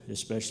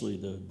especially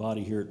the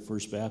body here at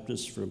First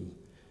Baptist, from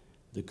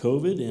the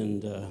COVID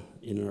and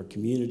in our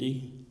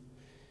community.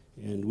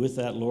 And with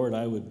that, Lord,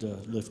 I would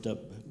lift up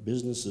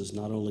businesses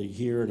not only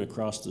here and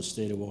across the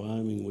state of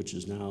Wyoming, which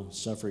is now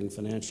suffering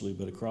financially,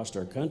 but across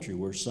our country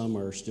where some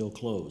are still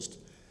closed.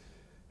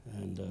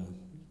 And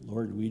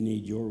Lord, we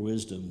need your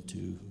wisdom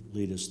to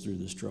lead us through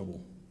this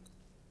trouble.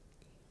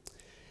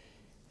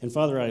 And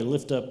Father, I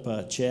lift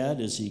up Chad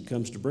as he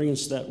comes to bring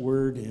us that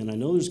word, and I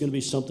know there's going to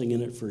be something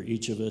in it for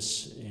each of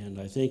us, and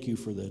I thank you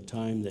for the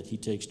time that he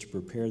takes to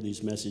prepare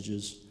these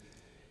messages.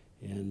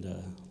 And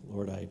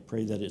Lord, I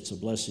pray that it's a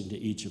blessing to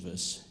each of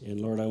us. And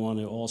Lord, I want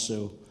to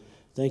also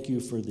thank you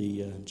for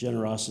the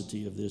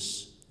generosity of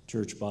this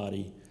church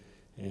body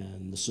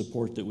and the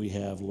support that we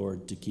have,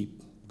 Lord, to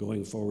keep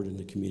going forward in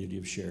the community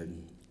of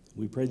Sheridan.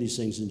 We pray these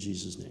things in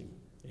Jesus' name.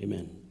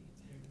 Amen.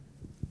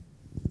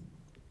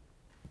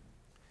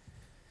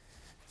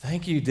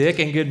 Thank you, Dick,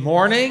 and good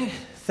morning.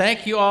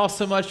 Thank you all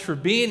so much for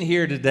being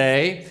here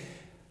today.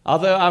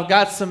 Although I've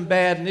got some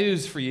bad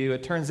news for you,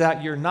 it turns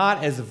out you're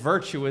not as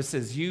virtuous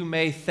as you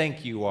may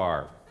think you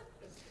are.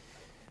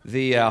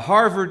 The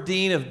Harvard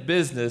Dean of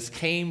Business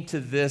came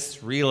to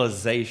this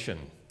realization,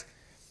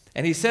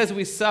 and he says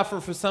we suffer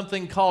from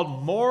something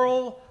called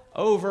moral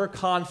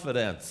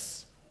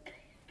overconfidence.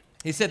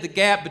 He said the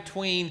gap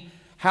between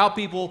how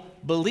people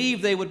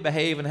believe they would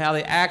behave and how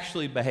they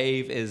actually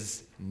behave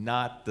is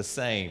not the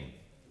same.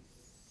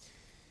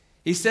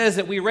 He says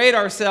that we rate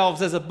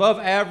ourselves as above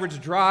average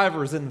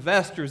drivers,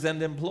 investors,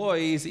 and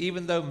employees,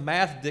 even though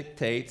math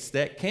dictates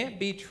that can't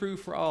be true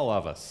for all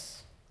of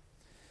us.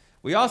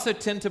 We also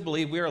tend to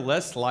believe we are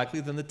less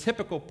likely than the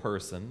typical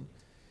person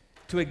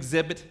to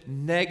exhibit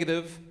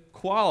negative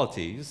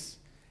qualities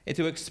and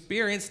to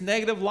experience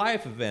negative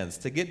life events,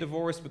 to get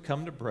divorced,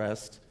 become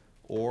depressed,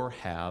 or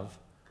have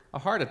a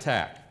heart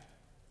attack.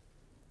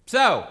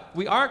 So,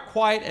 we aren't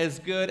quite as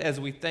good as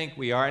we think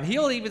we are. And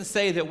he'll even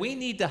say that we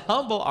need to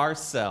humble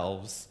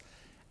ourselves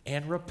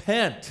and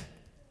repent.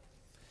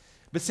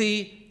 But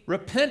see,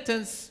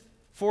 repentance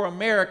for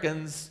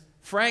Americans,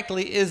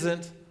 frankly,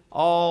 isn't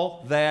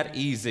all that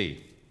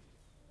easy.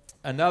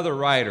 Another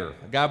writer,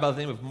 a guy by the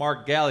name of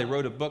Mark Galli,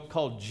 wrote a book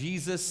called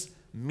Jesus,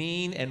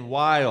 Mean and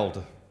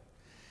Wild.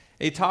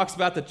 He talks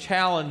about the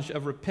challenge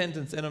of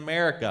repentance in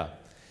America.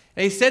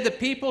 And he said that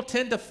people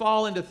tend to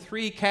fall into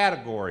three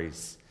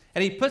categories.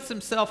 And he puts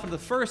himself in the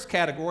first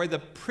category, the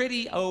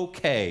pretty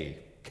okay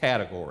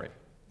category.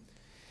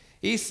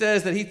 He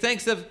says that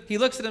he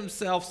looks at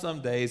himself some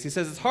days. He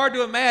says it's hard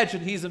to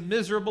imagine he's a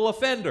miserable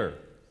offender.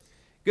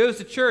 Goes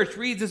to church,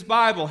 reads his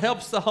Bible,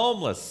 helps the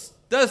homeless,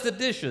 does the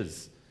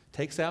dishes,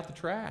 takes out the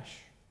trash,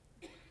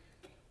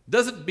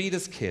 doesn't beat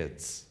his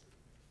kids.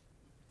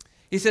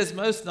 He says,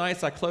 most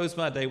nights I close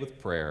my day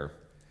with prayer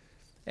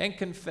and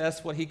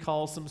confess what he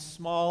calls some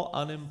small,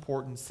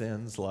 unimportant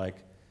sins like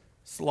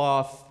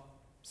sloth,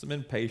 some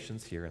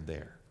impatience here and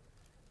there.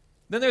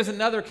 Then there's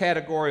another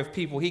category of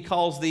people he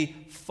calls the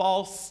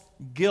false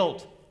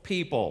guilt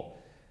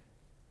people.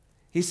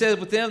 He says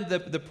with them,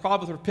 the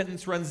problem with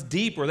repentance runs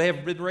deeper. They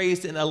have been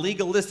raised in a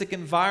legalistic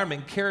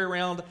environment, carry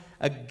around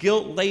a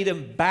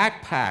guilt-laden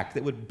backpack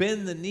that would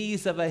bend the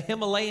knees of a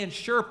Himalayan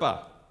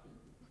Sherpa.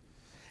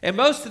 And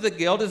most of the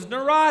guilt is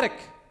neurotic,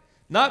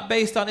 not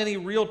based on any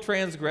real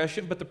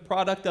transgression, but the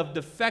product of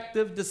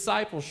defective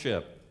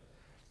discipleship.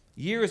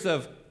 Years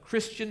of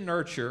Christian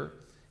nurture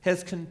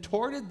has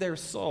contorted their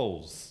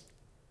souls.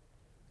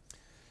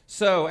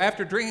 So,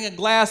 after drinking a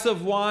glass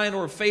of wine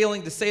or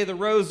failing to say the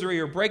rosary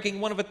or breaking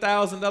one of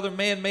 1,000 other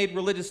man-made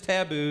religious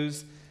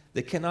taboos,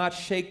 they cannot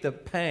shake the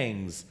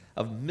pangs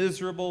of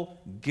miserable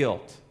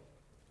guilt.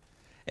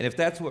 And if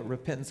that's what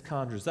repentance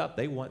conjures up,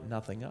 they want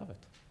nothing of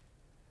it.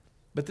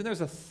 But then there's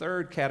a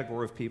third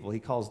category of people he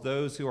calls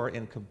those who are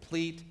in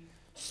complete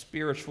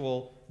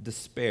spiritual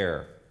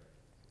despair.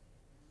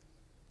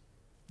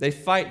 They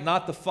fight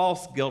not the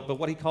false guilt, but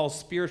what he calls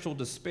spiritual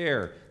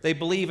despair. They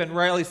believe, and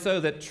rightly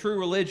so, that true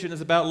religion is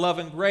about love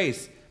and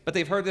grace. But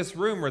they've heard this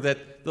rumor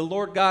that the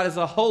Lord God is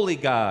a holy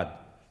God.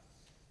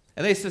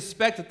 And they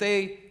suspect that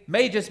they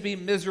may just be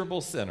miserable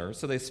sinners,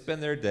 so they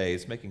spend their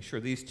days making sure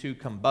these two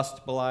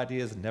combustible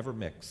ideas never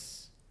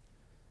mix.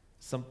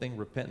 Something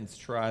repentance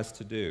tries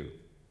to do.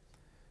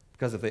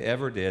 Because if they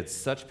ever did,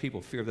 such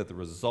people fear that the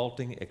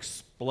resulting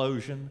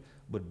explosion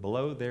would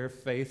blow their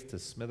faith to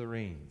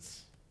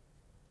smithereens.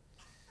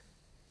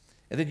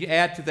 And then you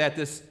add to that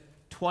this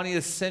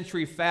 20th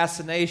century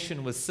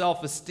fascination with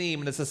self-esteem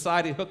and a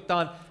society hooked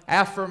on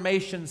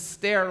affirmation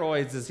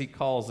steroids, as he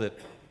calls it.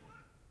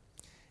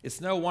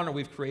 It's no wonder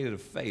we've created a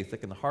faith that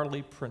can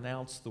hardly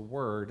pronounce the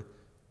word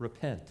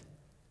repent.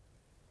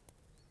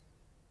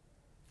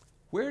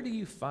 Where do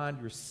you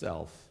find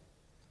yourself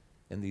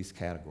in these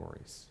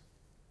categories?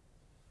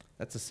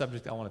 That's a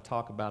subject I want to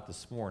talk about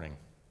this morning.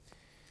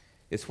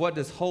 It's what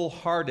does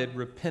wholehearted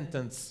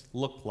repentance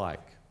look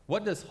like?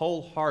 What does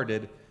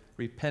wholehearted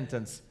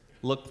repentance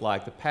look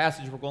like? The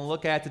passage we're going to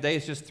look at today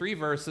is just 3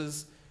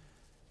 verses.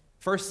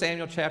 1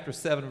 Samuel chapter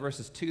 7,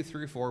 verses 2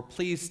 through 4.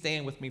 Please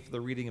stand with me for the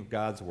reading of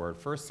God's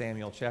word. 1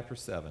 Samuel chapter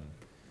 7,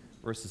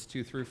 verses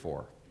 2 through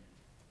 4.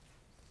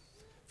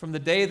 from the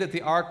day that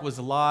the ark was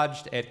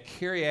lodged at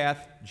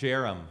Kiriath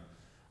Jearim,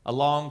 a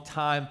long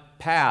time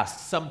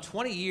past, some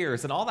 20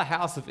 years, and all the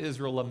house of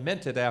Israel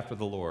lamented after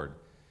the Lord.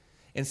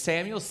 And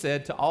Samuel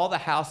said to all the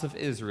house of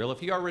Israel,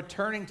 if you are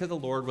returning to the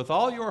Lord with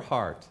all your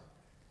heart,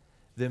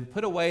 then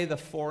put away the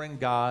foreign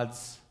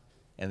gods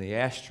and the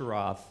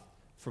Ashtaroth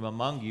from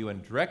among you,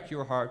 and direct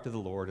your heart to the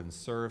Lord and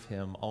serve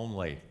him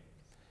only.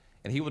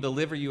 And he will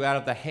deliver you out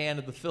of the hand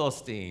of the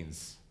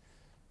Philistines.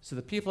 So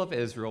the people of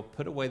Israel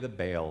put away the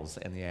Baals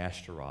and the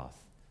Ashtaroth,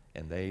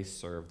 and they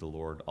served the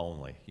Lord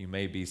only. You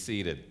may be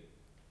seated.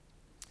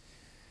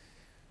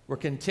 We're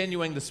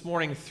continuing this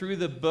morning through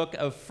the book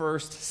of 1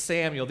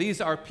 Samuel. These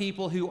are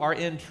people who are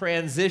in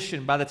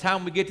transition. By the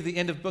time we get to the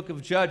end of the book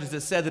of Judges,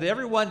 it said that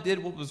everyone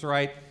did what was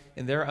right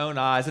in their own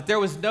eyes, that there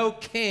was no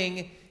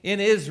king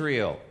in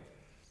Israel.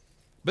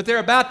 But they're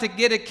about to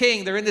get a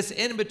king. They're in this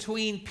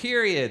in-between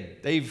period.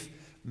 They've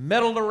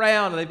meddled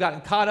around and they've gotten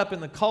caught up in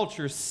the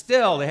culture.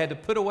 Still, they had to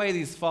put away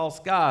these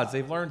false gods.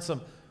 They've learned some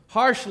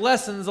harsh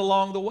lessons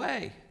along the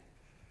way.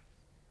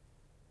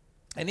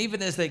 And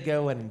even as they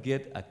go and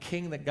get a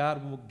king that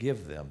God will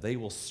give them, they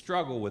will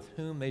struggle with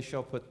whom they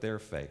shall put their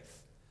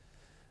faith.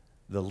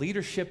 The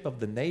leadership of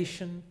the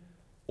nation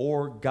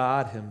or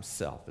God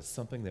himself is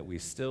something that we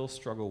still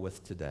struggle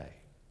with today.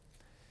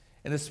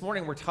 And this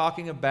morning we're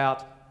talking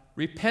about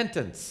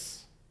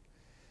repentance.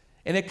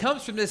 And it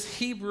comes from this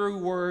Hebrew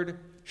word,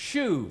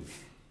 shuv.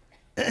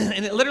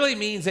 And it literally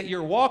means that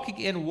you're walking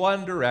in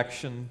one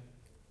direction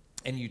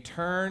and you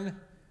turn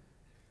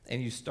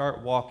and you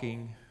start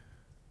walking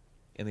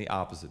in the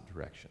opposite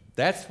direction.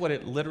 That's what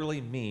it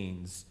literally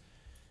means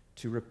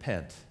to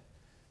repent.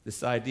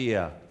 This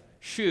idea,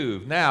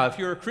 shuv. Now, if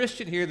you're a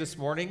Christian here this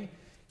morning,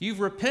 you've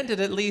repented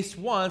at least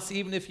once,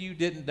 even if you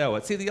didn't know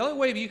it. See, the only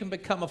way you can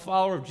become a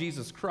follower of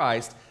Jesus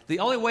Christ, the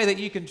only way that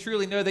you can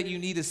truly know that you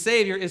need a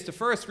Savior is to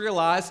first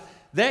realize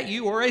that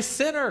you are a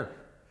sinner.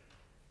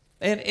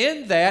 And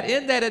in that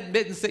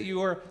admittance that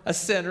you are a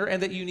sinner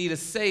and that you need a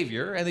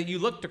Savior and that you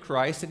look to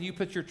Christ and you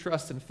put your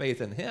trust and faith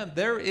in Him,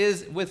 there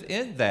is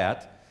within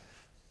that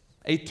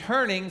a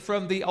turning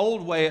from the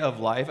old way of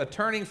life, a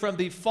turning from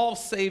the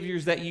false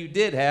saviors that you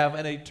did have,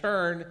 and a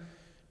turn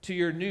to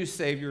your new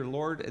Savior,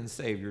 Lord and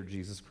Savior,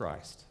 Jesus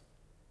Christ.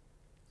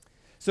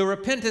 So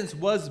repentance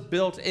was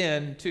built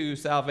into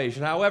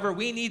salvation. However,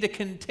 we need to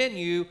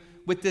continue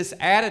with this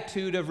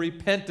attitude of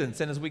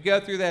repentance. And as we go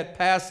through that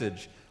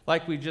passage,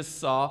 like we just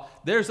saw,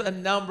 there's a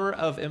number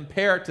of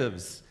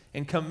imperatives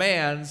and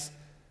commands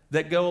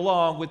that go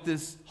along with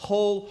this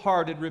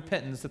wholehearted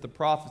repentance that the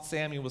prophet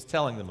Samuel was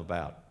telling them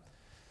about.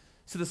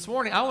 So this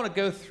morning, I want to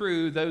go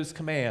through those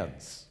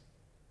commands.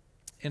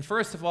 And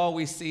first of all,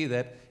 we see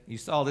that, you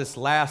saw this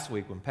last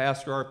week when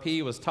Pastor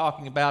RP was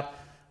talking about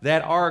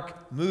that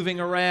ark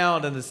moving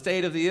around and the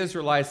state of the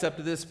Israelites up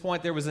to this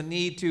point. There was a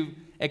need to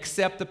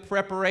accept the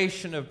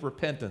preparation of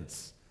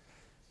repentance.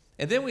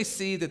 And then we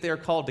see that they're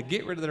called to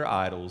get rid of their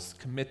idols,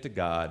 commit to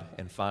God,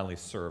 and finally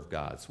serve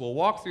God. So we'll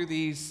walk through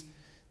these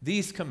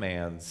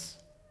commands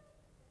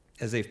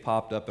as they've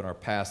popped up in our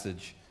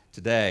passage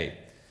today.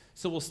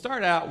 So we'll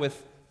start out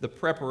with the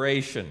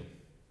preparation.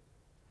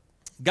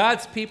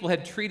 God's people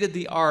had treated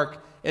the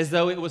ark as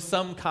though it was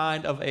some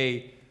kind of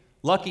a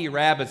lucky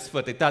rabbit's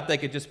foot. They thought they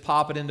could just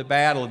pop it into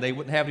battle and they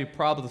wouldn't have any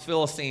problem with the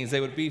Philistines.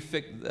 They would be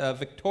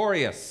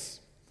victorious.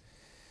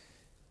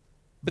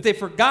 But they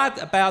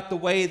forgot about the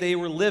way they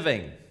were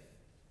living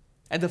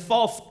and the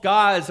false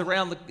gods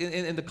around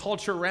in the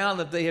culture around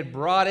that they had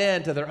brought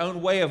into their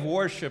own way of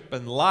worship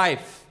and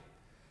life.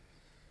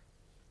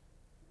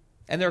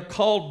 And they're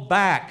called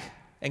back.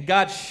 And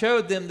God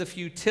showed them the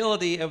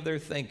futility of their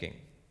thinking.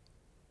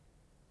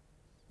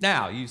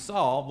 Now, you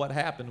saw what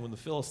happened when the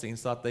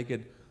Philistines thought they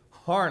could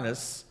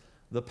harness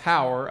the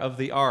power of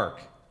the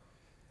ark,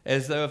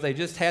 as though if they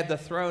just had the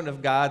throne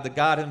of God, the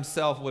God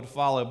himself would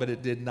follow, but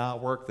it did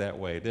not work that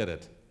way, did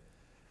it?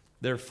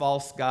 Their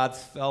false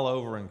gods fell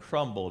over and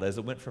crumbled. As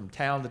it went from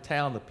town to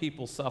town, the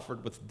people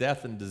suffered with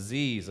death and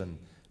disease and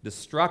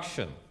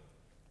destruction.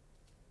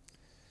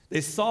 They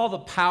saw the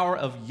power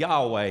of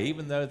Yahweh,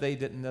 even though they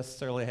didn't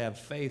necessarily have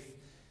faith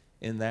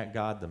in that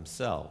God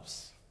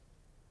themselves.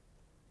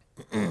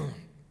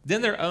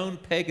 Then their own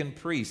pagan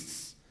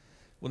priests,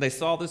 when they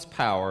saw this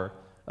power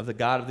of the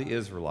God of the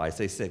Israelites,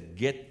 they said,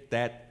 "Get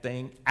that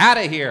thing out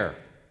of here.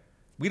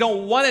 We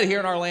don't want it here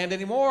in our land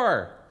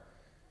anymore.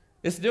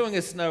 It's doing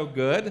us no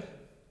good."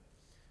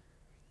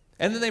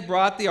 And then they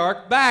brought the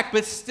ark back,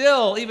 but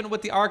still, even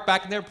with the ark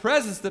back in their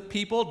presence, the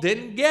people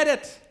didn't get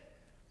it.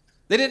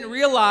 They didn't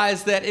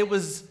realize that it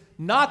was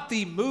not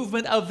the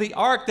movement of the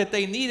ark that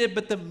they needed,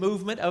 but the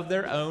movement of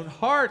their own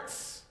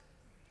hearts.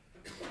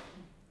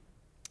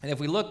 And if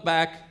we look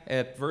back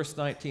at verse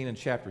 19 in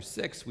chapter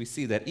 6, we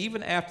see that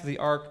even after the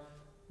ark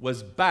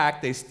was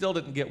back, they still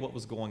didn't get what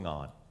was going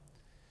on.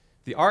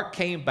 The ark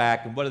came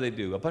back, and what did they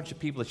do? A bunch of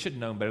people that should have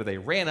known better, they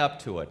ran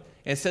up to it.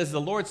 And it says the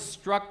Lord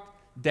struck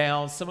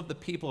down some of the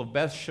people of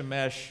Beth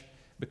Shemesh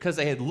because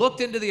they had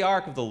looked into the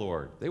ark of the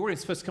Lord. They weren't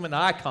supposed to come in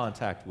eye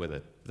contact with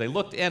it. They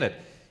looked in it,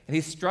 and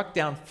he struck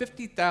down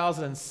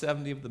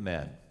 50,070 of the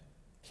men.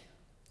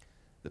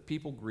 the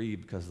people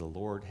grieved because the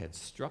Lord had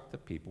struck the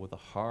people with a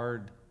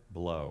hard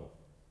blow.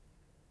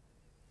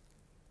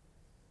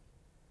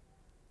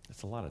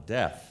 It's a lot of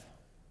death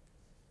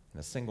in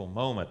a single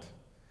moment.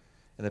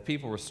 And the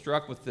people were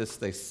struck with this.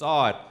 They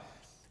saw it.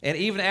 And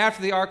even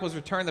after the ark was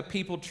returned, the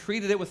people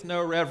treated it with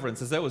no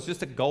reverence, as though it was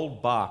just a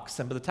gold box.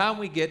 And by the time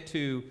we get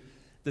to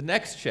the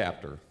next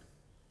chapter,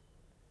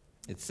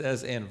 it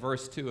says in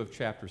verse 2 of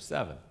chapter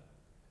 7,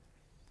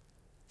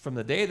 from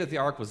the day that the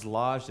ark was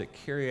lodged at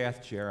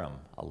Kiriath Jearim,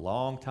 a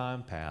long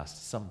time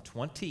passed, some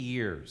 20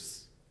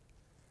 years,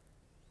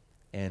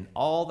 and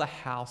all the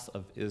house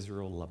of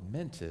Israel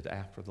lamented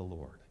after the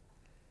Lord.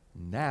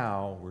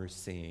 Now we're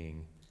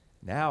seeing,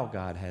 now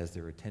God has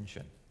their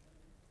attention.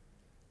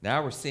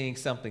 Now we're seeing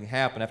something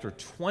happen. After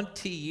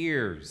 20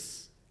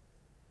 years,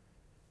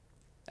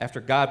 after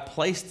God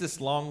placed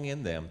this longing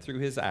in them through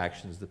his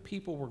actions, the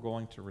people were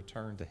going to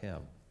return to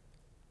him.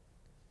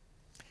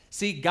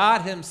 See,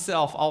 God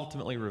himself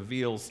ultimately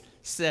reveals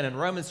sin. In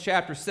Romans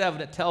chapter 7,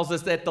 it tells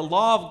us that the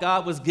law of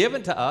God was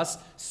given to us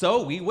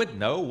so we would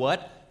know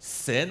what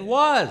sin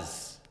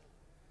was.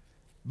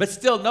 But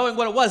still, knowing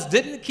what it was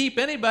didn't keep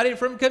anybody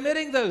from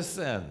committing those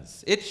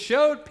sins. It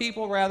showed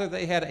people, rather,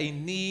 they had a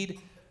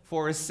need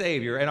for a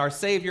Savior. And our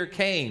Savior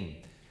came.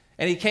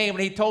 And he came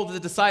and he told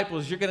the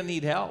disciples, you're going to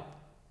need help.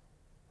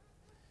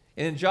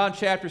 And in John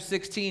chapter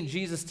 16,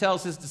 Jesus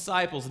tells his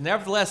disciples,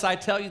 nevertheless, I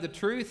tell you the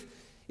truth,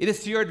 it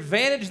is to your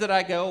advantage that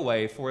I go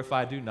away, for if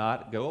I do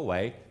not go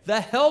away, the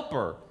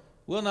Helper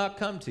will not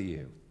come to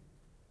you.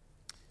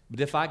 But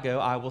if I go,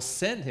 I will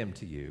send him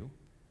to you.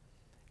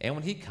 And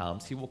when he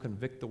comes, he will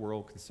convict the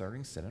world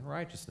concerning sin and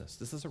righteousness.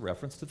 This is a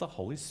reference to the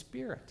Holy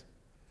Spirit.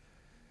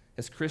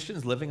 As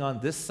Christians living on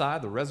this side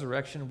of the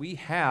resurrection, we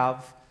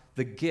have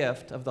the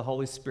gift of the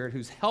Holy Spirit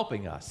who's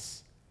helping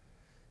us.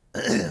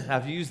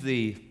 I've used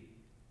the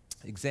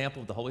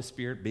example of the Holy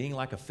Spirit being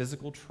like a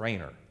physical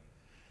trainer.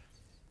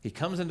 He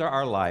comes into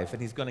our life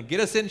and he's going to get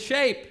us in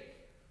shape.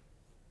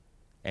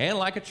 And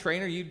like a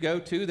trainer you'd go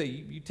to, that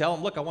you tell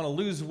him, look, I want to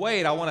lose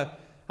weight, I want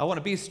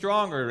to be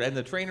stronger. And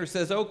the trainer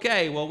says,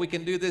 okay, well, we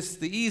can do this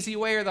the easy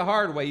way or the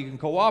hard way. You can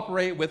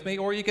cooperate with me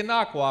or you can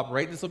not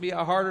cooperate. This will be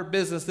a harder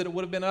business than it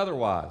would have been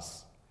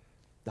otherwise.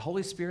 The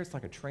Holy Spirit's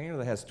like a trainer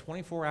that has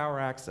 24-hour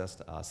access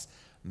to us,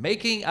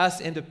 making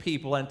us into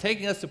people and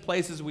taking us to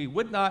places we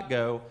would not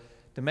go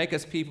to make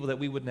us people that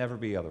we would never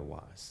be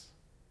otherwise.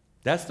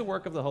 That's the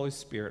work of the Holy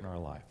Spirit in our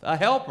life. A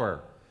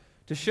helper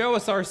to show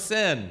us our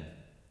sin.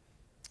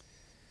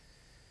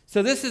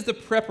 So this is the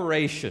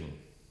preparation.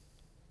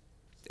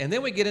 And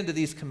then we get into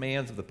these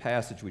commands of the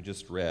passage we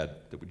just read,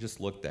 that we just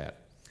looked at.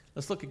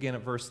 Let's look again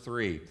at verse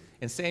 3.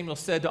 And Samuel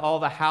said to all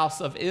the house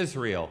of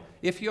Israel,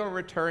 if you are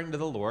returning to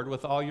the Lord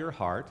with all your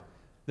heart,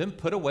 then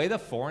put away the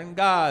foreign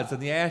gods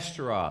and the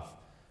Ashtaroth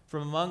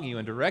from among you,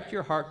 and direct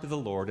your heart to the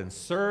Lord, and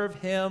serve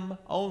him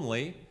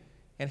only,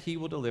 and he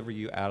will deliver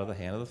you out of the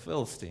hand of the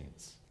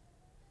Philistines.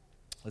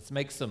 Let's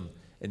make some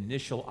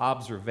initial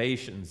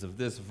observations of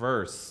this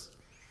verse.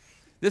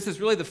 This is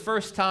really the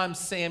first time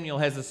Samuel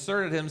has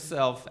asserted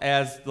himself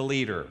as the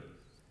leader.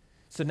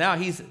 So now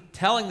he's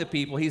telling the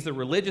people, he's the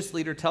religious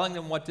leader telling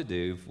them what to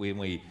do.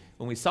 When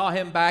we saw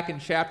him back in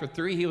chapter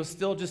 3, he was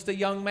still just a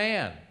young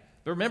man.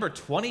 But remember,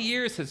 20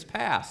 years has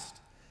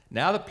passed.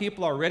 Now the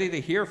people are ready to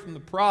hear from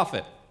the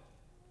prophet.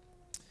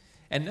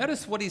 And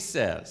notice what he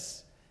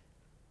says.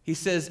 He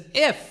says,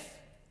 if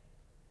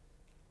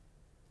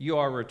you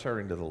are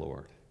returning to the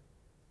Lord.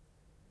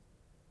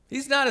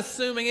 He's not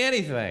assuming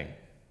anything.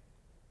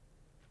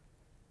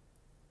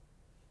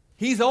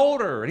 He's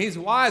older and he's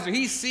wiser.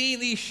 He's seen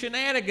these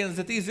shenanigans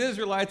that these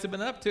Israelites have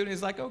been up to, and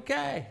he's like,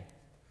 okay,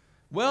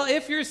 well,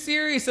 if you're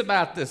serious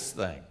about this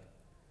thing.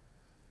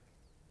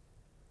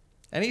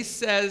 And he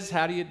says,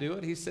 how do you do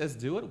it? He says,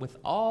 do it with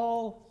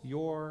all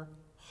your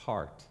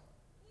heart.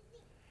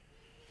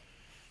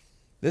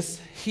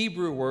 This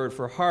Hebrew word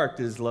for heart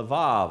is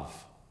lavav.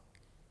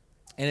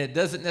 And it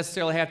doesn't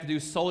necessarily have to do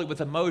solely with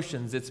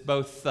emotions. It's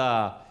both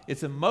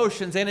it's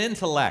emotions and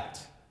intellect.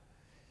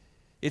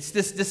 It's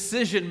this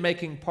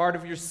decision-making part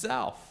of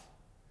yourself.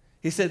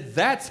 He said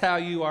that's how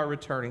you are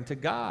returning to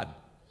God,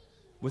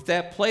 with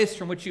that place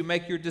from which you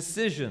make your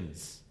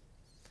decisions.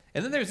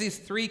 And then there's these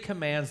 3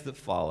 commands that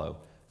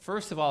follow.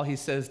 First of all, he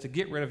says to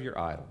get rid of your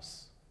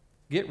idols.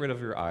 Get rid of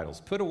your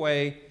idols. Put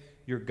away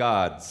your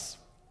gods.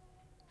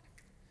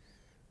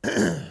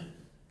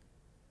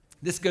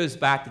 This goes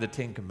back to the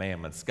 10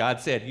 Commandments. God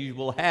said, you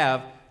will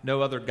have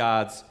no other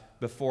gods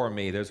before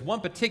me. There's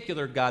one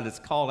particular god that's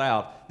called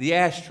out, the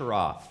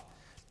Ashtaroth.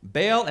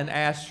 Baal and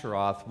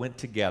Ashtaroth went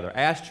together.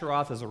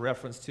 Ashtaroth is a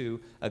reference to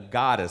a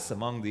goddess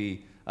among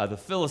the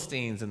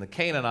Philistines and the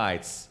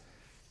Canaanites.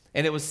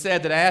 And it was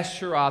said that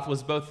Ashtaroth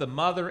was both the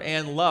mother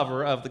and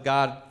lover of the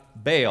god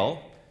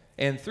Baal.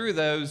 And through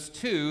those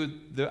two,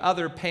 the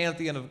other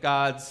pantheon of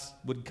gods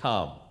would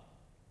come.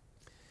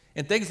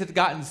 And things had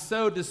gotten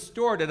so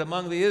distorted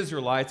among the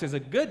Israelites, there's a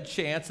good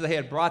chance they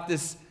had brought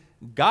this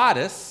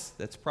goddess,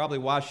 that's probably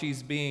why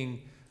she's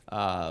being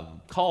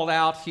called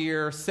out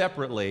here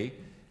separately,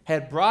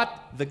 had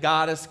brought the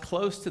goddess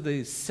close to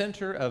the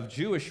center of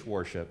Jewish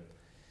worship,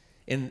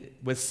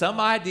 with some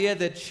idea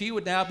that she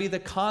would now be the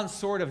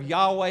consort of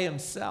Yahweh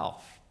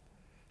himself.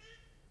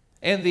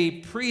 And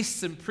the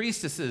priests and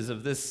priestesses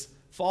of this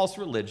false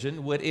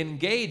religion would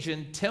engage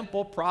in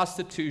temple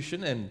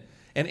prostitution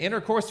and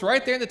intercourse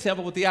right there in the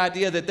temple with the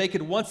idea that they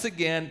could once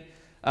again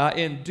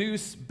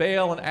induce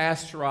Baal and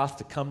Ashtaroth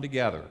to come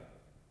together.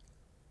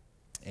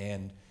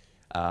 And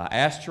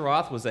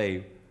Ashtaroth was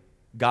a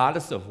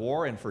goddess of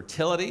war and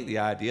fertility, the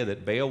idea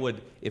that Baal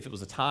would, if it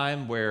was a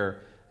time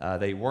where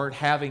they weren't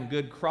having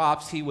good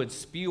crops, he would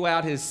spew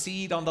out his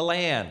seed on the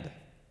land.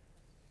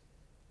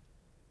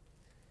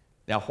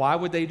 Now, why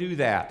would they do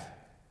that?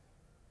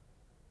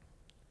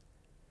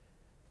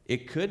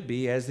 It could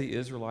be as the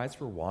Israelites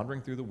were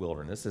wandering through the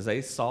wilderness, as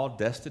they saw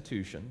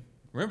destitution.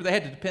 Remember, they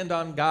had to depend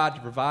on God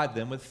to provide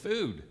them with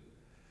food.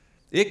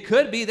 It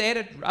could be they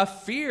had a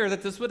fear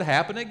that this would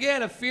happen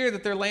again, a fear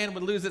that their land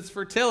would lose its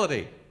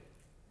fertility.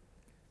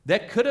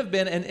 That could have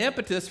been an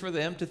impetus for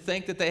them to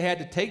think that they had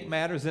to take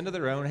matters into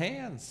their own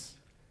hands.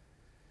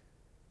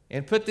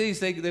 And put these,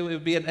 they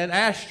would be an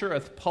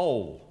Ashtoreth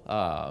pole.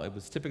 It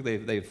was typically,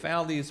 they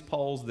found these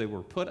poles, they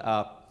were put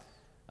up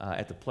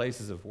at the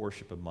places of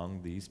worship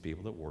among these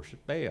people that worship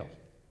Baal.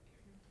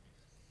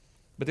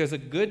 But there's a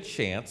good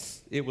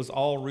chance it was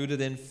all rooted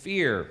in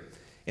fear.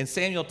 And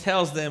Samuel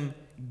tells them,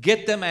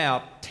 get them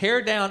out,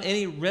 tear down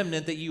any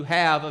remnant that you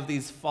have of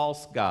these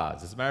false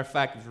gods. As a matter of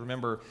fact, if you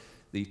remember,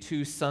 the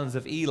two sons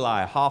of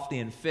Eli, Hophni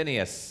and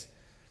Phinehas,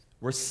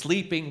 were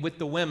sleeping with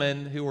the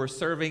women who were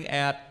serving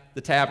at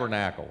the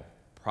tabernacle,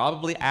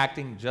 probably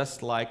acting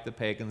just like the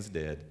pagans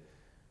did,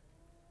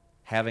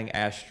 having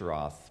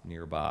Ashtaroth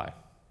nearby.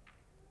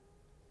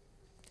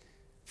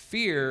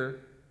 Fear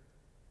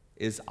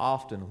is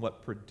often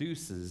what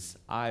produces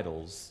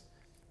idols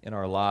in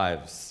our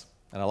lives.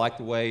 And I like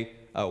the way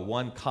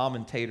one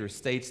commentator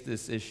states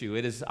this issue.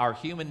 It is our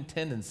human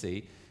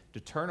tendency to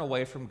turn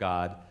away from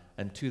God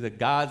and to the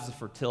gods of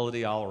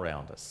fertility all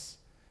around us,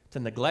 to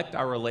neglect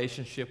our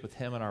relationship with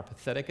him in our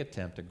pathetic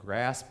attempt to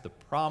grasp the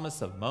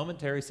promise of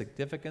momentary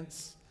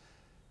significance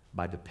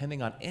by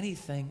depending on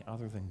anything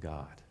other than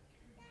God.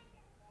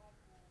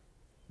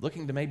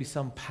 Looking to maybe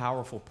some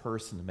powerful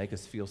person to make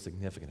us feel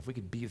significant. If we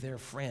could be their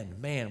friend,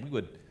 man, we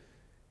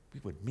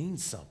would mean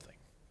something.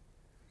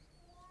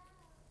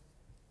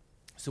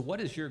 So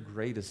what is your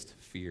greatest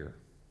fear?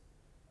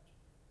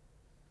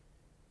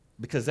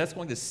 Because that's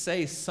going to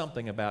say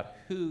something about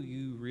who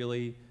you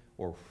really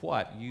or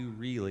what you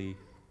really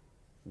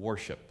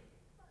worship.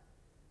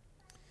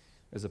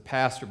 There's a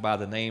pastor by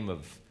the name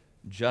of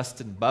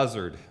Justin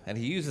Buzzard, and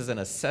he uses an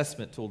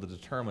assessment tool to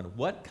determine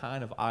what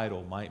kind of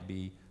idol might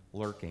be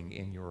lurking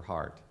in your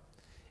heart.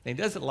 And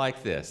he does it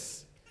like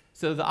this.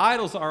 So the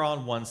idols are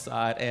on one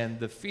side, and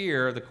the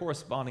fear, the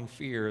corresponding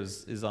fear,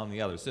 is on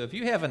the other. So if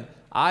you have an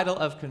idol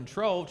of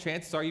control,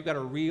 chances are you've got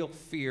a real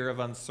fear of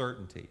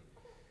uncertainty.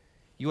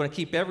 You want to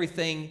keep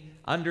everything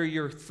under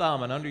your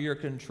thumb and under your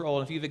control.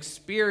 And if you've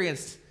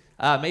experienced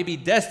maybe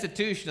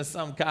destitution of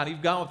some kind,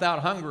 you've gone without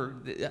hunger,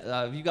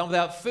 you've gone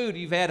without food,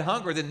 you've had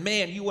hunger, then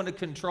man, you want to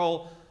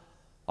control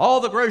all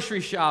the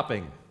grocery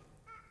shopping.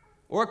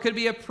 Or it could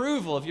be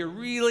approval. If you're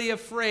really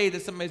afraid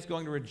that somebody's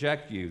going to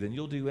reject you, then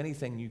you'll do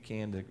anything you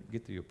can to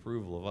get the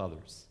approval of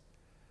others.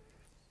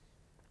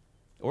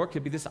 Or it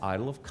could be this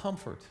idol of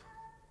comfort.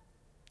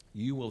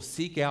 You will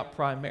seek out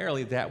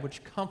primarily that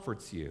which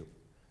comforts you,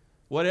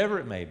 whatever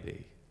it may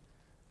be.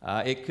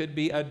 It could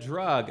be a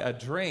drug, a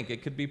drink.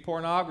 It could be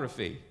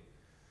pornography.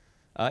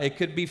 It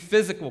could be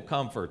physical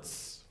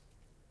comforts.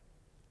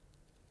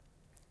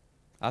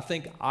 I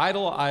think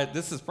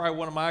this is probably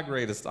one of my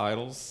greatest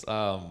idols.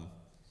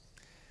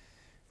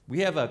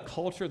 We have a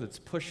culture that's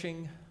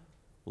pushing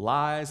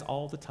lies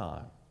all the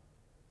time.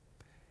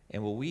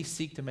 And will we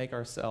seek to make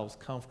ourselves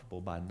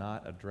comfortable by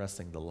not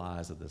addressing the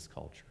lies of this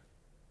culture?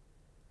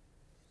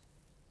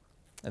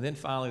 And then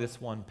finally, this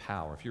one,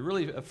 power. If you're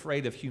really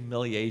afraid of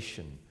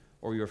humiliation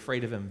or you're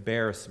afraid of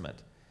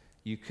embarrassment,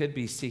 you could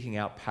be seeking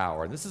out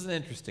power. And this is an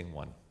interesting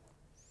one.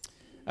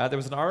 There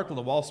was an article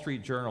in the Wall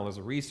Street Journal. There's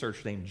a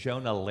researcher named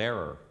Jonah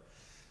Lehrer.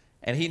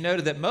 And he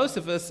noted that most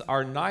of us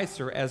are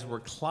nicer as we're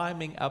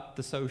climbing up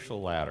the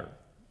social ladder.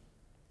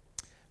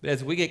 But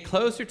as we get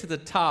closer to the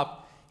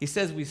top, he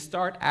says we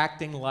start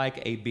acting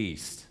like a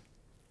beast.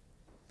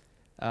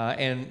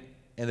 And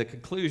the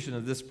conclusion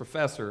of this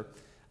professor,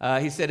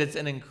 he said it's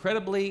an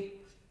incredibly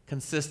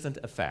consistent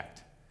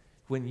effect.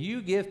 When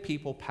you give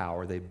people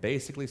power, they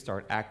basically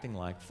start acting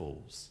like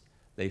fools.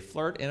 They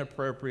flirt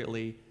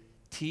inappropriately,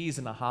 tease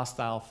in a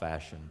hostile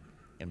fashion,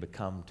 and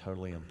become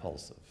totally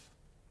impulsive.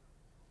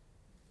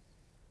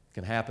 It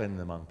can happen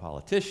among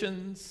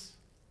politicians.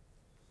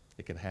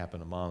 It can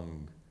happen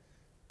among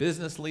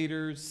business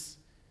leaders.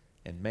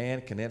 And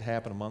man, can it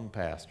happen among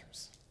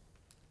pastors.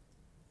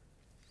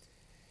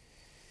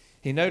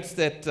 He notes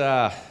that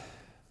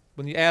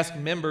when you ask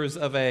members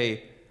of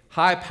a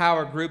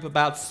high-power group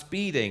about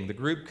speeding, the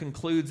group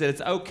concludes that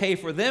it's okay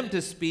for them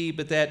to speed,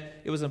 but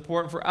that it was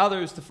important for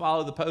others to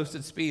follow the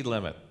posted speed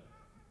limit.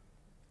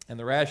 And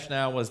the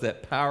rationale was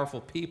that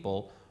powerful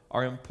people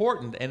are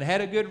important and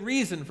had a good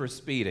reason for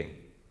speeding.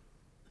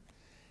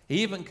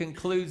 He even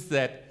concludes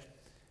that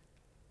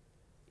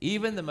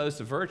even the most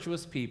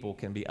virtuous people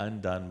can be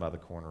undone by the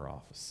corner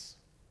office.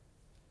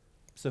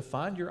 So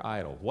find your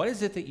idol. What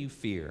is it that you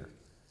fear?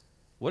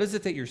 What is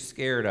it that you're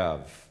scared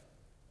of?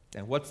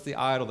 And what's the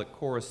idol that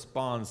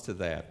corresponds to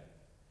that?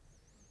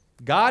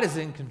 God is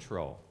in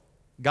control.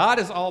 God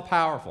is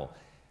all-powerful.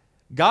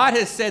 God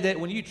has said that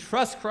when you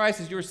trust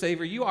Christ as your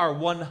Savior, you are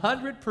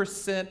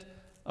 100%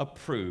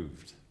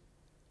 approved.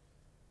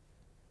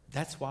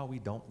 That's why we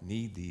don't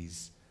need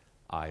these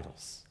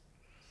idols.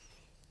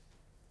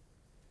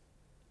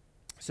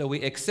 So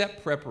we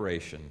accept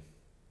preparation.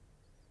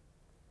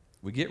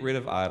 We get rid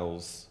of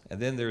idols. And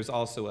then there's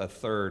also a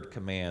third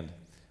command.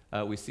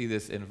 We see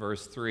this in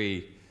verse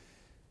 3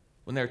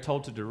 when they're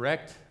told to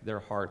direct their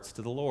hearts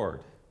to the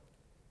Lord.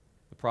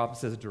 The prophet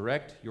says,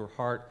 direct your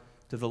heart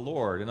to the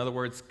Lord. In other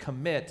words,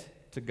 commit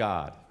to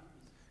God.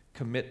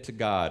 Commit to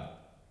God.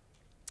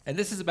 And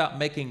this is about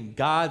making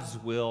God's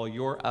will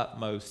your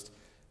utmost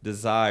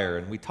desire.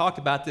 And we talked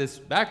about this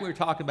back when we were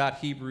talking about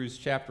Hebrews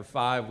chapter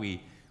 5.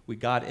 We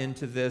got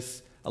into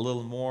this a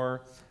little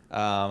more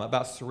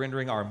about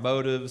surrendering our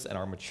motives and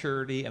our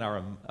maturity and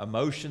our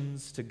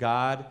emotions to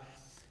God.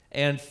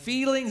 And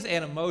feelings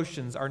and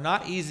emotions are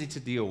not easy to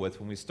deal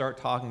with when we start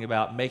talking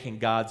about making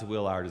God's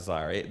will our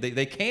desire.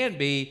 They can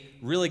be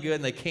really good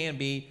and they can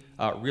be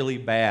really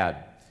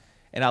bad.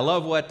 And I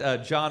love what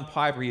John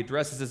Piper, he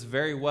addresses this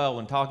very well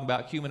when talking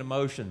about human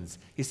emotions.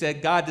 He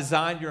said, God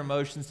designed your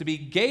emotions to be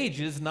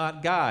gauges,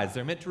 not guides.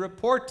 They're meant to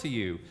report to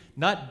you,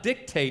 not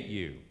dictate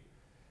you.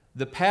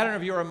 The pattern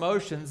of your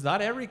emotions,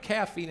 not every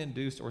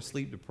caffeine-induced or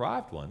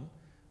sleep-deprived one,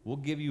 will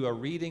give you a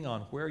reading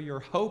on where your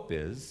hope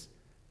is,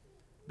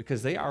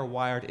 because they are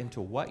wired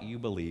into what you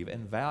believe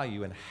and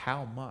value and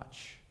how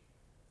much.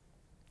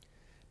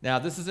 Now,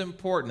 this is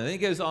important. And then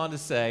he goes on to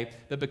say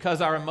that because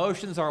our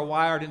emotions are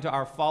wired into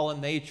our fallen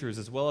natures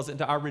as well as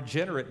into our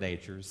regenerate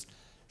natures,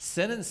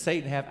 sin and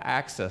Satan have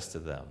access to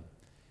them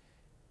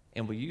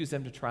and will use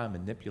them to try and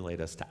manipulate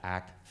us to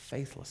act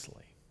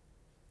faithlessly.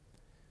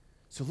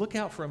 So look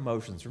out for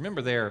emotions.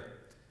 Remember,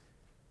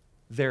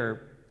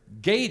 they're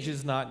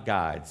gauges, not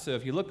guides. So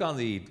if you look on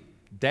the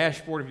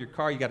dashboard of your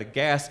car, you got a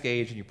gas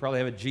gauge and you probably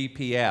have a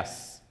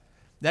GPS.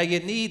 Now you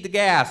need the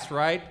gas,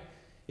 right?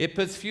 It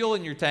puts fuel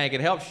in your tank.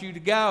 It helps you to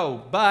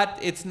go, but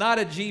it's not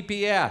a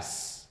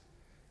GPS.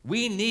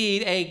 We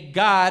need a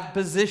God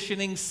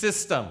positioning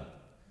system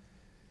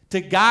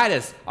to guide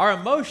us. Our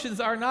emotions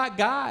are not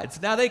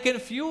guides. Now they can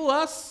fuel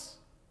us.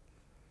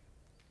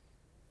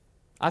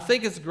 I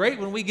think it's great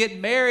when we get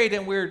married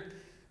and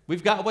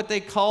we've got what they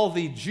call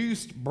the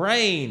juiced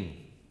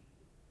brain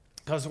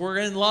because we're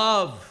in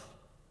love.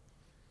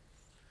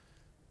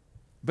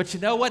 But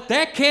you know what?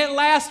 That can't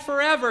last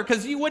forever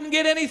because you wouldn't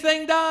get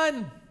anything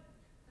done.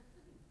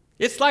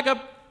 It's like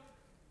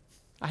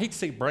I hate to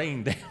say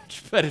brain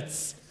damage, but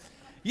it's,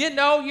 you're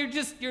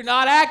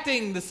not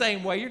acting the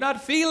same way. You're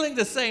not feeling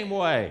the same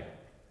way.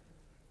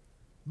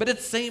 But at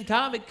the same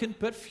time, it can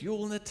put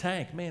fuel in the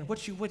tank. Man,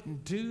 what you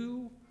wouldn't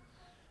do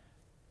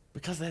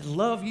because that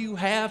love you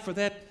have for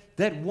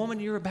that woman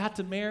you're about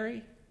to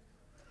marry.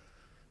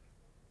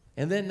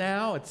 And then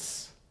now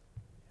it's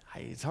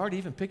hard to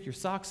even pick your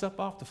socks up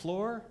off the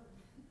floor.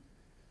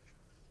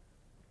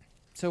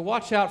 So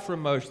watch out for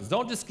emotions.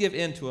 Don't just give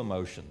in to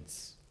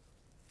emotions.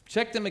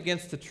 Check them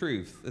against the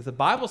truth. If the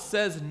Bible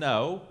says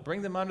no,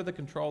 bring them under the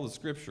control of the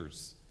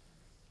Scriptures.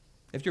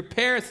 If your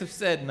parents have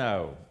said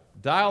no,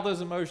 dial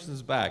those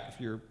emotions back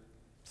if you're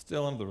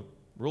still under the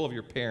rule of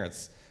your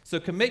parents. So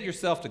commit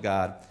yourself to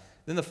God.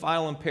 Then the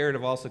final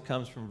imperative also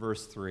comes from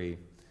verse 3.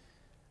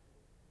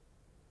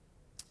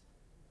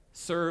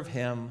 Serve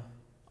Him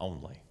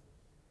only.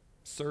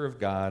 Serve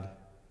God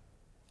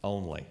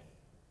only.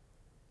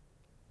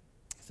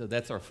 So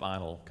that's our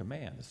final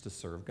command, is to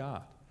serve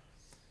God.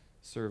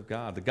 Serve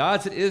God. The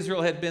gods that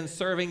Israel had been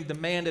serving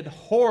demanded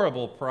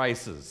horrible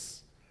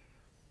prices.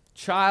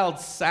 Child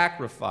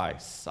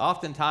sacrifice.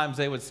 Oftentimes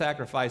they would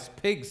sacrifice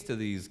pigs to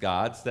these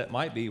gods. That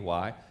might be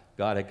why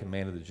God had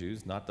commanded the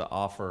Jews not to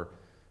offer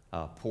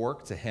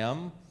pork to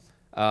Him.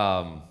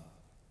 God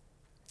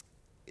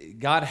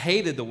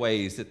hated the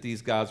ways that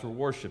these gods were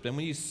worshipped. And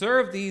when you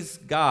serve these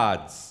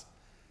gods,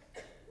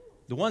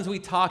 the ones we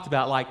talked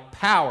about, like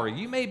power,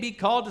 you may be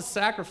called to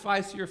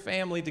sacrifice your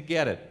family to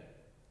get it.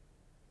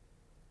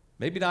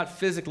 Maybe not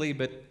physically,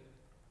 but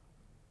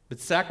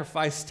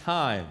sacrifice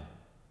time.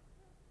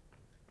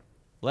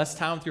 Less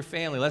time with your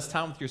family, less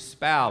time with your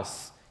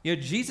spouse. You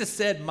know, Jesus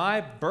said,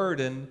 my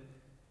burden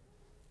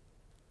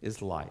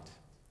is light.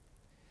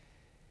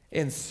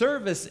 And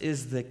service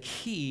is the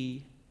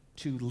key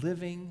to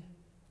living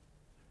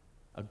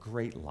a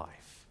great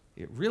life.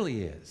 It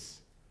really is.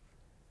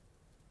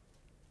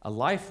 A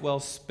life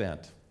well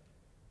spent.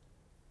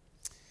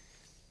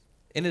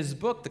 In his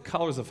book, The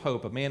Colors of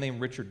Hope, a man named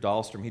Richard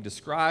Dahlstrom, he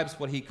describes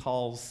what he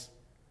calls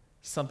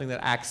something that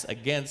acts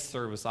against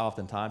service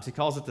oftentimes. He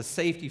calls it the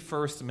safety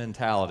first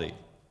mentality.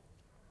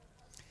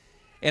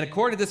 And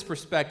according to this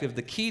perspective,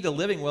 the key to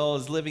living well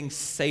is living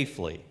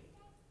safely.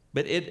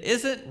 But it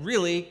isn't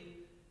really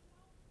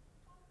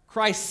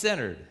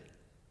Christ-centered.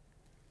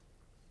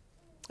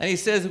 And he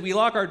says, if we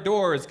lock our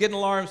doors, get an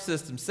alarm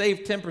system, save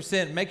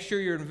 10%, make sure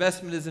your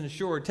investment is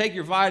insured, take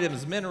your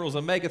vitamins, minerals,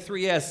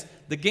 omega-3s,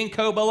 the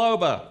ginkgo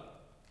biloba,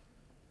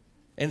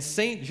 and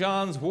St.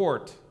 John's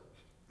wort.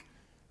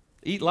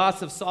 Eat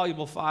lots of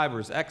soluble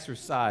fibers,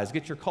 exercise,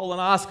 get your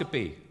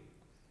colonoscopy.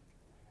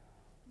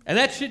 And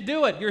that should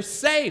do it. You're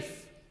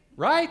safe,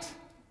 right?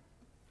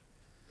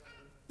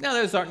 Now,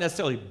 those aren't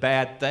necessarily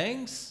bad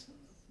things.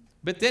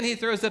 But then he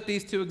throws up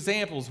these two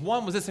examples.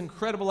 One was this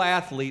incredible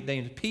athlete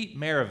named Pete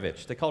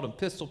Maravich. They called him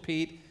Pistol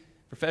Pete,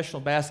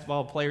 professional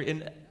basketball player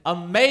in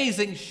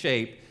amazing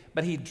shape,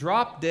 but he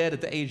dropped dead at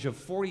the age of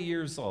 40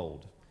 years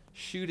old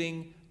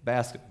shooting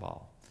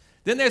basketball.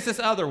 Then there's this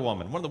other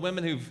woman, one of the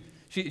women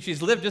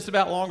she's lived just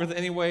about longer than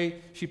anyway.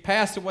 She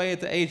passed away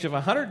at the age of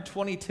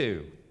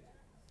 122.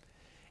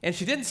 And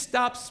she didn't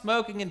stop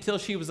smoking until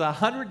she was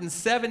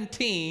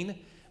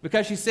 117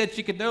 because she said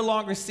she could no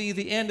longer see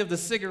the end of the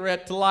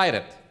cigarette to light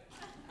it.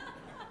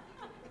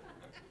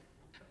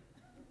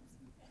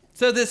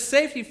 So this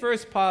safety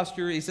first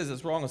posture, he says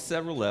it's wrong on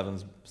several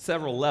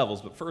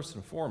levels, but first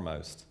and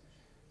foremost,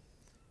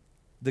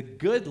 the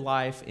good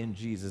life in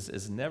Jesus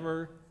is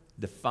never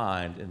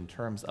defined in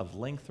terms of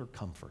length or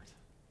comfort.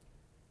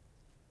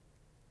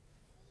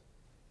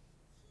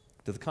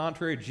 To the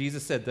contrary,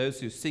 Jesus said those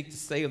who seek to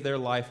save their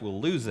life will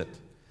lose it,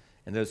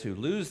 and those who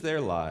lose their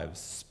lives,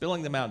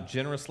 spilling them out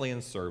generously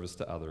in service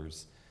to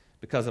others,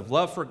 because of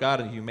love for God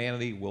and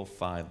humanity, will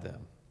find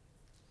them.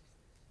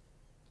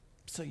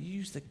 So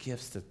use the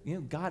gifts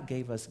that, God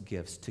gave us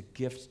gifts to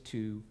gift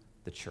to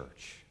the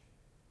church.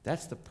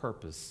 That's the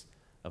purpose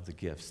of the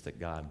gifts that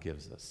God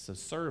gives us. So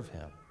serve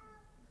him.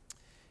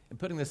 And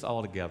putting this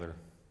all together,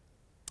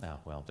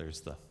 there's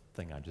the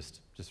thing I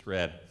just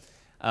read.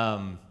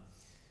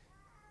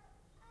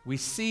 We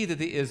see that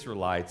the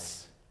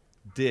Israelites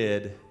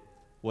did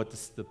what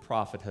the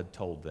prophet had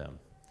told them.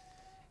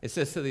 It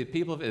says, so the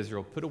people of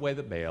Israel put away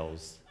the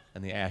Baals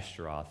and the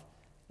Ashtaroth,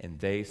 and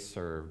they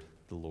served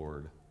the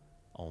Lord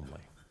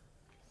only.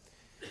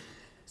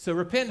 So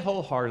repent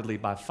wholeheartedly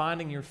by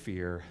finding your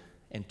fear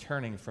and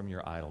turning from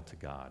your idol to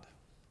God.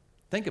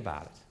 Think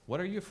about it.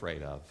 What are you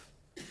afraid of?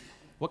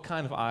 What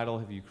kind of idol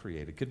have you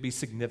created? Could be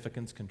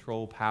significance,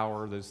 control,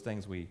 power, those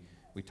things we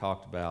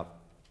talked about.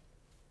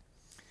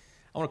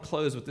 I want to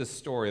close with this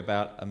story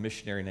about a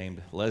missionary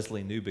named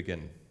Leslie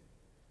Newbigin.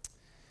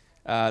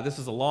 This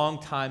was a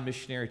long-time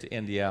missionary to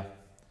India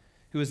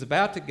who was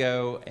about to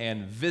go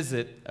and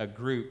visit a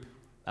group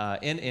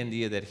in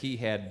India that he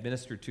had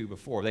ministered to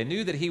before. They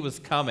knew that he was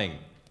coming.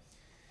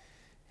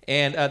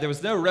 And there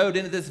was no road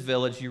into this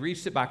village. You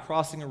reached it by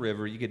crossing a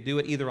river. You could do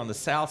it either on the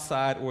south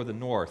side or the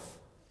north.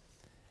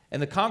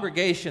 And the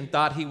congregation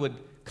thought he would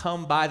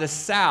come by the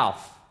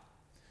south.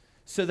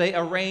 So they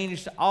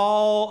arranged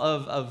all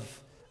of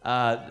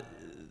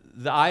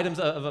the items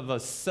of a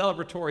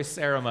celebratory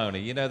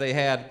ceremony. They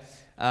had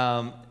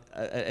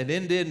an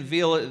Indian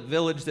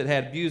village that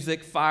had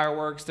music,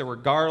 fireworks. There were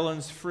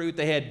garlands, fruit.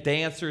 They had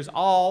dancers,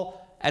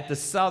 all at the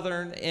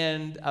southern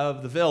end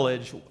of the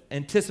village,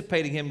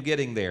 anticipating him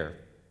getting there.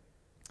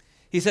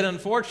 He said,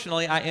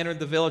 unfortunately, I entered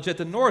the village at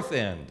the north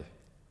end,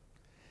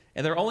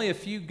 and there are only a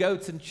few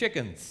goats and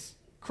chickens.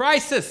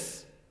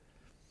 Crisis!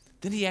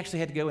 Then he actually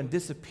had to go and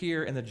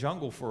disappear in the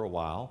jungle for a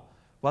while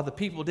the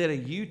people did a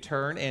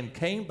U-turn and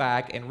came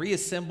back and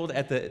reassembled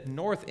at the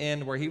north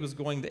end where he was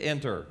going to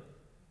enter.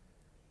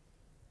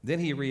 Then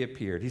he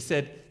reappeared. He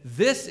said,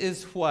 this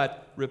is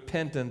what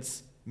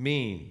repentance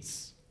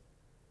means.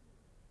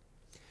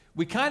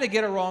 We kind of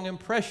get a wrong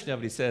impression of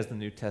it, he says in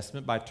the New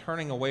Testament, by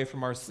turning away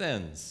from our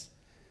sins.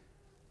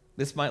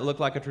 This might look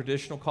like a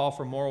traditional call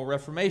for moral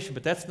reformation,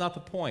 but that's not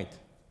the point.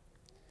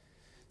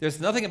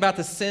 There's nothing about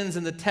the sins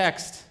in the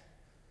text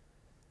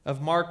of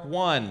Mark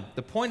 1.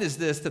 The point is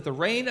this, that the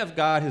reign of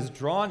God has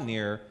drawn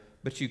near,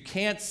 but you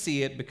can't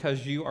see it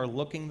because you are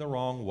looking the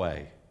wrong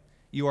way.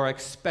 You are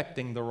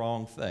expecting the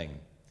wrong thing.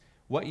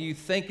 What you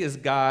think is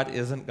God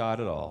isn't God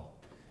at all.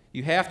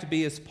 You have to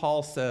be, as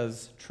Paul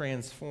says,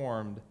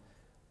 transformed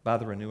by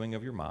the renewing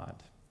of your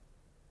mind.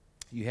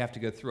 You have to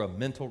go through a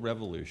mental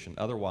revolution.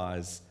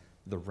 Otherwise,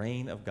 the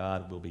reign of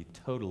God will be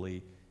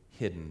totally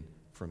hidden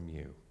from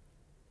you.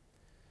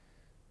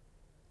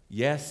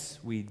 Yes,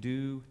 we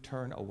do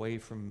turn away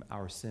from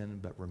our sin,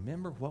 but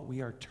remember what we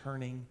are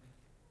turning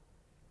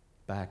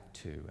back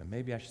to. And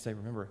maybe I should say,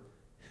 remember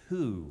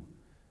who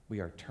we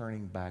are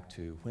turning back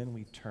to when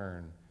we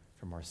turn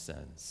from our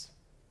sins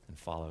and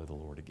follow the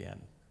Lord again.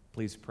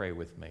 Please pray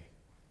with me.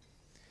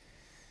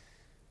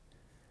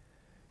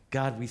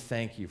 God, we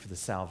thank you for the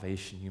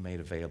salvation you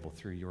made available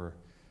through your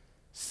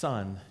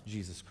Son,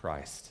 Jesus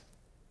Christ.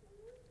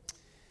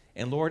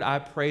 And Lord, I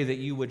pray that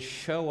you would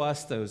show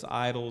us those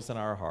idols in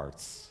our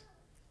hearts.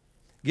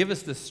 Give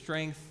us the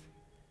strength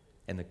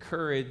and the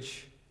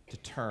courage to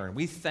turn.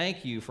 We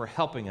thank you for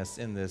helping us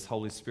in this,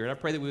 Holy Spirit. I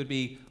pray that we would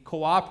be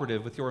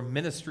cooperative with your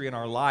ministry in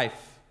our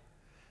life,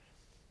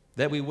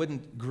 that we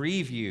wouldn't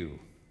grieve you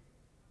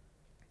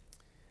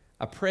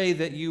I pray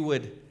that you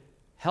would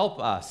help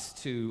us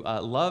to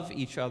love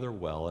each other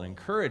well and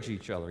encourage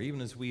each other,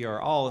 even as we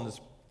are all in this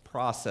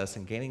process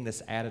and gaining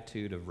this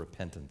attitude of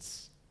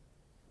repentance.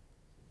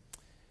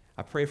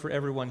 I pray for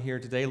everyone here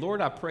today. Lord,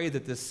 I pray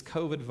that this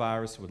COVID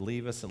virus would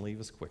leave us and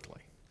leave us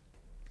quickly.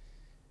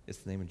 It's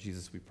the name of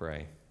Jesus we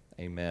pray.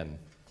 Amen.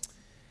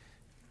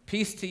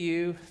 Peace to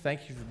you.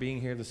 Thank you for being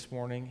here this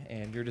morning,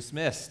 and you're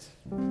dismissed.